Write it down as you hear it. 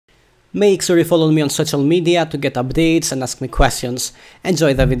Make sure you follow me on social media to get updates and ask me questions.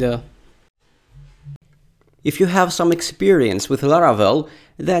 Enjoy the video. If you have some experience with Laravel,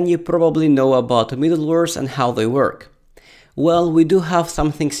 then you probably know about middlewares and how they work. Well, we do have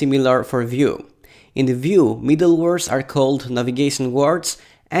something similar for Vue. In Vue, middlewares are called navigation guards,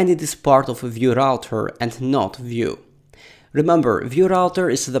 and it is part of Vue Router and not Vue. Remember, Vue Router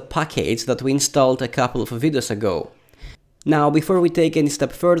is the package that we installed a couple of videos ago. Now, before we take any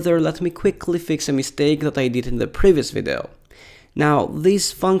step further, let me quickly fix a mistake that I did in the previous video. Now,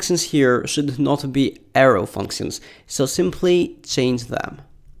 these functions here should not be arrow functions, so simply change them.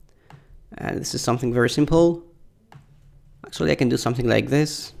 And this is something very simple. Actually, I can do something like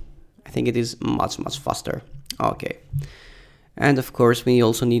this. I think it is much faster. Okay. And of course, we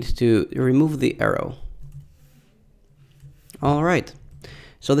also need to remove the arrow. Alright,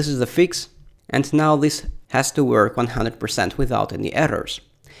 so this is the fix, and now this has to work 100% without any errors.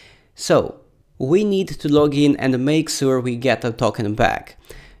 So, we need to log in and make sure we get a token back.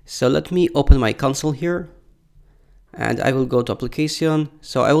 So let me open my console here, and I will go to application.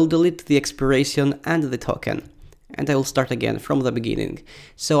 So I will delete the expiration and the token, and I will start again from the beginning.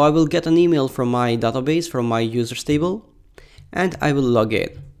 So I will get an email from my database, from my users table, and I will log in.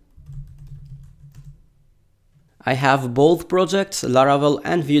 I have both projects, Laravel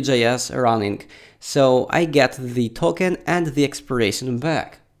and Vue.js, running, so I get the token and the expiration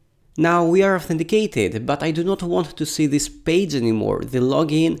back. Now we are authenticated, but I do not want to see this page anymore, the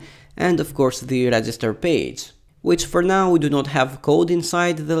login and of course the register page, which for now we do not have code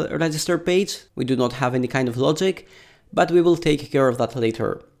inside the register page, we do not have any kind of logic, but we will take care of that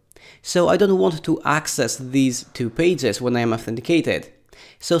later. So I don't want to access these two pages when I am authenticated.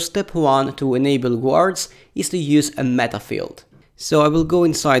 So step 1 to enable guards is to use a meta field. So I will go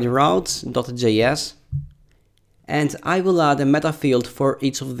inside routes.js and I will add a meta field for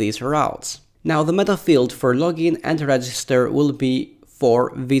each of these routes. Now the meta field for login and register will be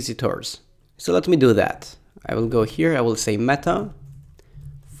for visitors. So let me do that. I will go here, I will say meta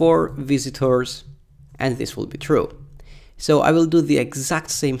for visitors, and this will be true. So I will do the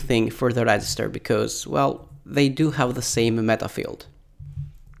exact same thing for the register because, well, they do have the same meta field.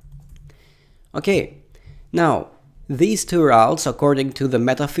 Okay, now these two routes, according to the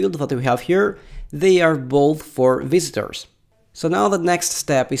meta field that we have here, they are both for visitors. So now the next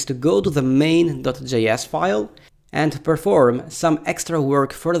step is to go to the main.js file and perform some extra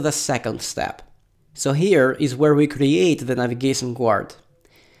work for the second step. So here is where we create the navigation guard.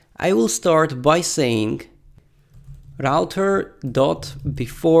 I will start by saying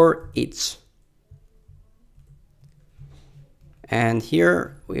router.before each. And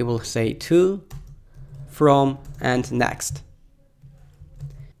here we will say to, from, and next.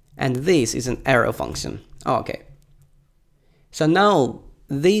 And this is an arrow function. Okay. So now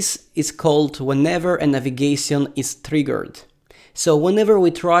this is called whenever a navigation is triggered. So whenever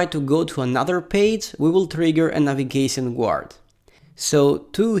we try to go to another page, we will trigger a navigation guard. So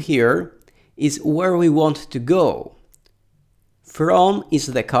to here is where we want to go. From is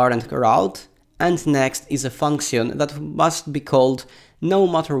the current route, and next is a function that must be called no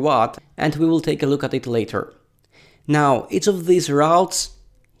matter what, and we will take a look at it later. Now, each of these routes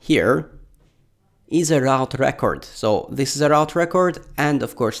here is a route record. So this is a route record, and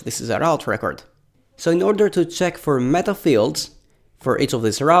of course this is a route record. So in order to check for meta fields for each of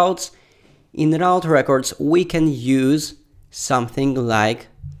these routes, in route records we can use something like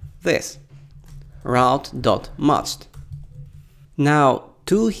this, route.must. Now,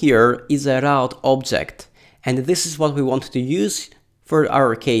 to here is a route object, and this is what we want to use for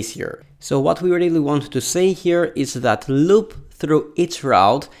our case here. So what we really want to say here is that loop through each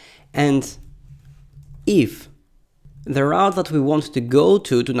route, and if the route that we want to go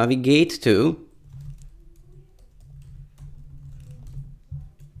to navigate to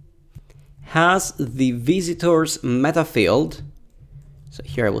has the visitors meta field, so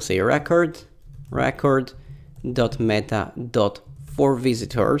here I will say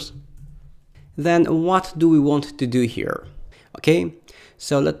record.meta.forVisitors, then what do we want to do here? Okay,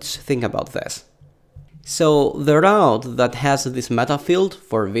 so let's think about this. So the route that has this meta field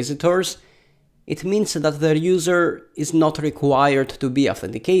for visitors, it means that the user is not required to be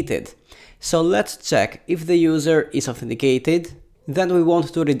authenticated. So let's check if the user is authenticated, then we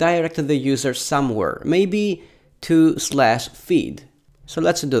want to redirect the user somewhere, maybe to /feed. So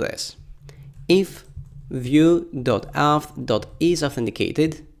let's do this. If view.auth.is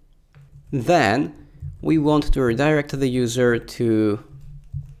authenticated, then we want to redirect the user to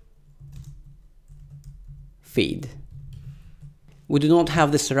feed. We do not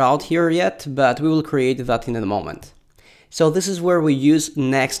have this route here yet, but we will create that in a moment. So this is where we use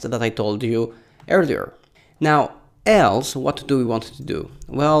next that I told you earlier. Now, else, what do we want to do?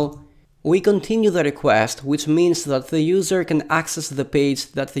 Well, we continue the request, which means that the user can access the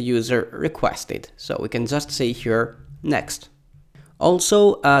page that the user requested. So we can just say here, next.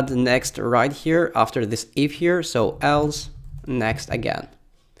 Also add next right here after this if here, so else, next again.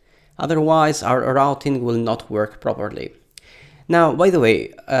 Otherwise, our routing will not work properly. Now, by the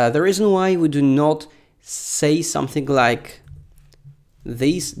way, the reason why we do not say something like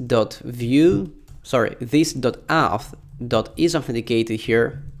this.auth.is.authenticated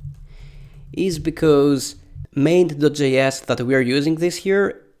here is because main.js that we are using this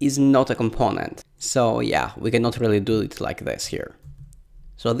here is not a component. So yeah, we cannot really do it like this here.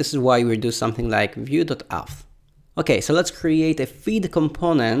 So this is why we do something like view.auth. Okay, so let's create a feed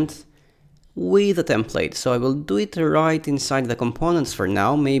component with a template. So I will do it right inside the components for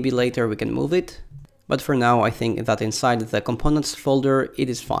now. Maybe later we can move it. But for now, I think that inside the components folder, it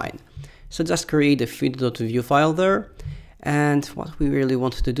is fine. So just create a feed.view file there. And what we really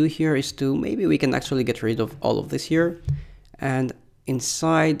want to do here is to, maybe we can actually get rid of all of this here. And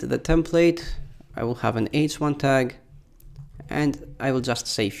inside the template, I will have an h1 tag and I will just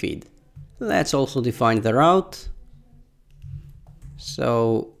say feed. Let's also define the route.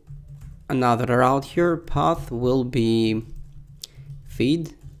 So another route here, path will be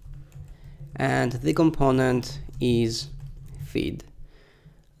feed and the component is feed.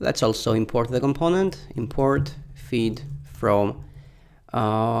 Let's also import the component, import feed from,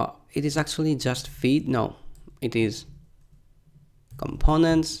 it is actually just feed, no, it is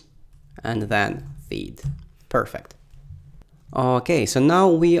components and then feed. Perfect. Okay, so now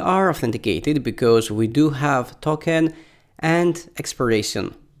we are authenticated because we do have token and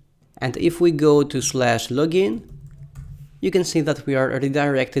expiration. And if we go to /login, you can see that we are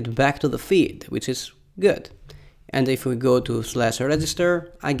redirected back to the feed, which is good. And if we go to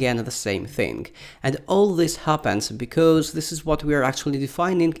 /register, again the same thing. And all this happens because this is what we are actually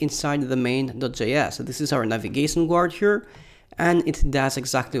defining inside the main.js. This is our navigation guard here, and it does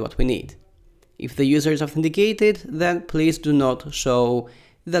exactly what we need. If the user is authenticated, then please do not show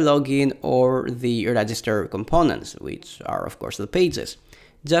the login or the register components, which are of course the pages.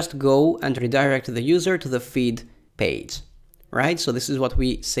 Just go and redirect the user to the feed page, right? So this is what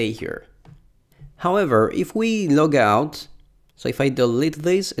we say here. However, if we log out, so if I delete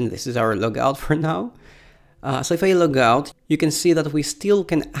this, and this is our logout for now, so if I log out, you can see that we still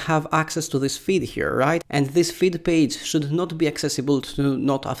can have access to this feed here, right? And this feed page should not be accessible to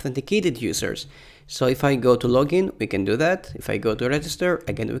not authenticated users. So if I go to login, we can do that. If I go to register,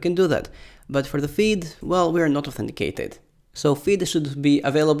 again, we can do that. But for the feed, well, we are not authenticated. So feed should be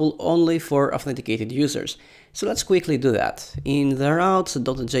available only for authenticated users. So let's quickly do that. In the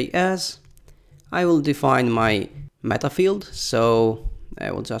routes.js, I will define my meta field. So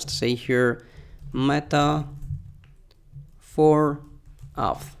I will just say here, meta for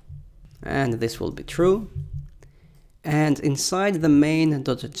auth, and this will be true. And inside the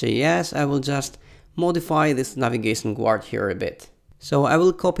main.js, I will just modify this navigation guard here a bit. So I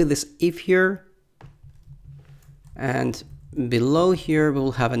will copy this if here, and below here we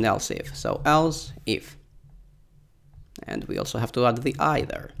will have an else if. So else if, and we also have to add the I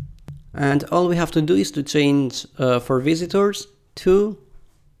there. And all we have to do is to change for visitors to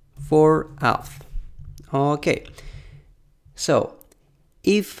for auth. Okay, so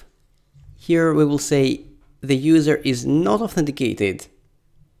if here we will say the user is not authenticated,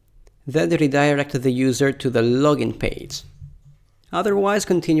 then redirect the user to the login page. Otherwise,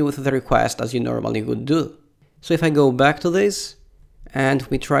 continue with the request as you normally would do. So if I go back to this and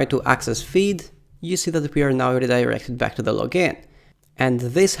we try to access feed, you see that we are now redirected back to the login. And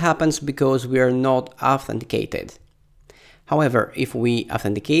this happens because we are not authenticated. However, if we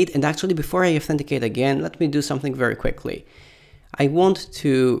authenticate, and actually before I authenticate again, let me do something very quickly. I want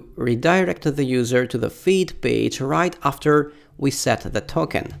to redirect the user to the feed page right after we set the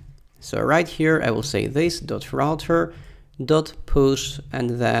token. So right here, I will say this.router.push and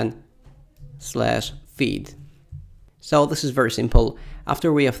then /feed. So this is very simple.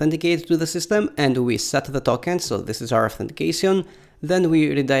 After we authenticate to the system and we set the token, so this is our authentication, then we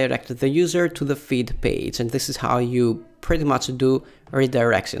redirect the user to the feed page. And this is how you pretty much do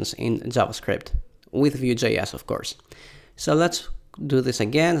redirections in JavaScript with Vue.js, of course. So let's do this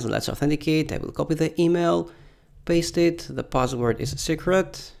again. So let's authenticate. I will copy the email, paste it. The password is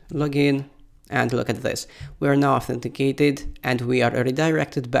secret, login, and look at this. We are now authenticated and we are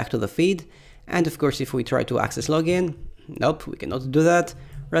redirected back to the feed. And of course, if we try to access login, nope, we cannot do that.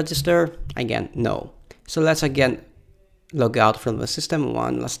 Register, again, no. So let's again log out from the system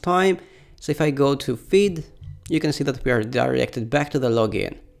one last time. So if I go to feed You can see that we are directed back to the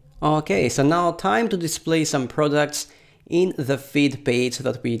login. Okay, so now time to display some products in the feed page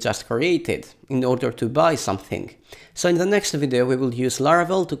that we just created in order to buy something. So in the next video we will use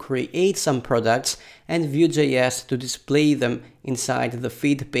Laravel to create some products and Vue.js to display them inside the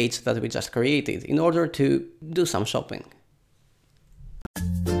feed page that we just created in order to do some shopping.